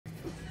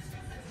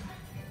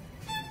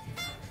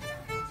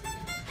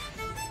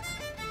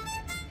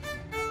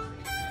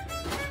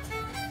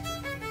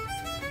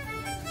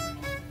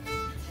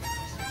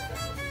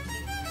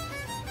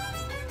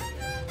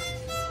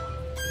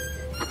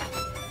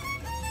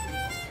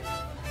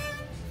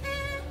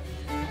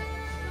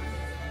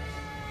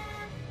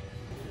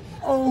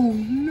Oh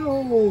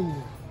no!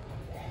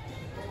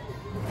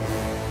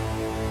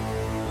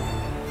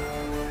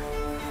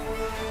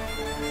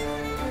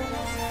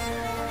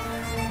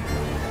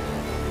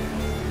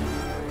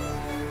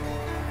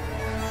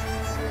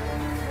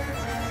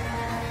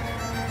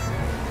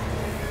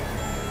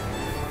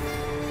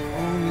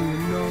 Oh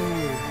no!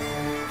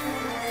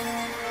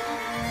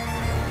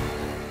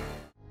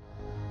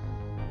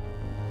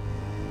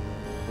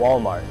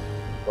 Walmart,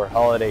 where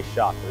holiday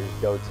shoppers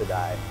go to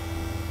die.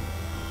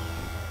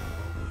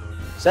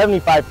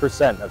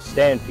 75% of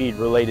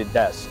stampede-related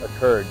deaths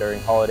occur during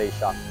holiday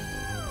shopping.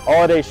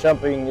 Holiday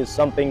shopping is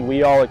something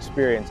we all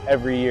experience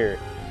every year,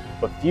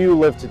 but few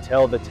live to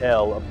tell the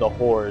tale of the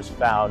horrors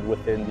found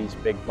within these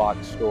big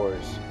box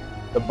stores.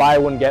 The buy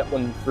one get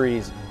one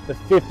frees, the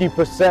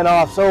 50%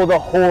 off, so the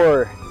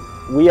horror.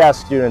 We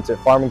asked students at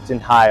Farmington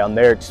High on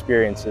their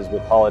experiences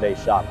with holiday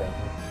shopping.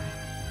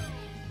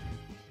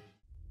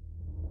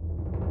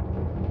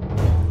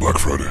 Black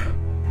Friday.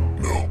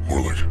 No,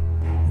 more like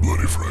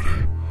Bloody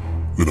Friday.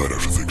 The night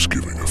after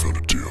Thanksgiving, I found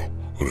a deal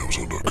on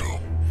Amazon.com.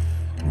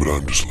 But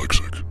I'm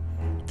dyslexic,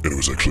 and it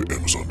was actually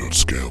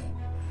Amazon.scam.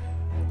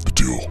 The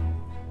deal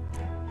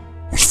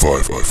was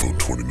 5 iPhone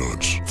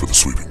 29s for the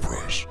sweeping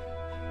price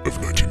of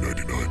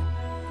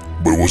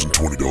 $19.99. But it wasn't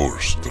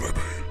 $20 that I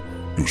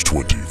paid. It was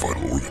 20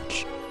 vital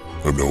organs.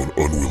 I'm now an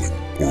unwilling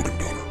organ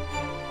donor,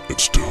 and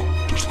still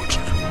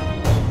dyslexic.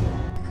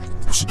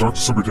 It was a dark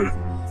December day.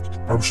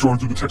 I was strolling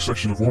through the tech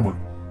section of Walmart.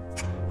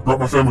 I brought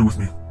my family with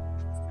me.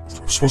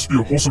 It was supposed to be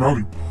a wholesome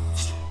outing.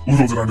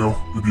 Little did I know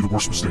it'd be the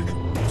worst mistake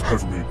I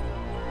ever made.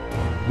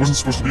 It wasn't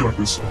supposed to be like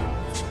this.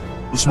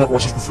 The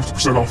smartwatches were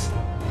 50% off.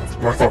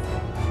 And I thought,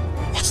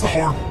 what's the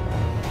harm?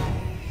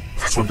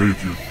 That's when they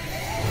appeared.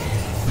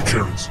 The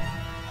Karens.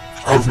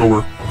 Out of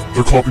nowhere,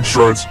 their clopping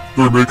strides,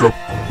 their makeup,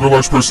 their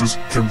large purses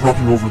came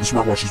romping over the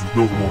smartwatches with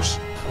no remorse.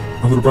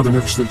 My little brother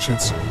never stood a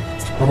chance.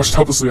 I watched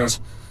helplessly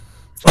as,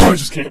 I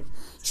just can't.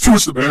 It's too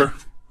much to bear.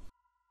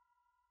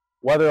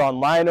 Whether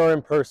online or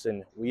in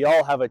person, we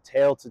all have a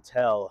tale to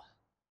tell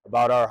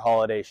about our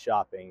holiday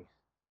shopping.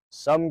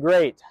 Some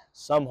great,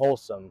 some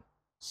wholesome,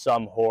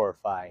 some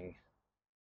horrifying.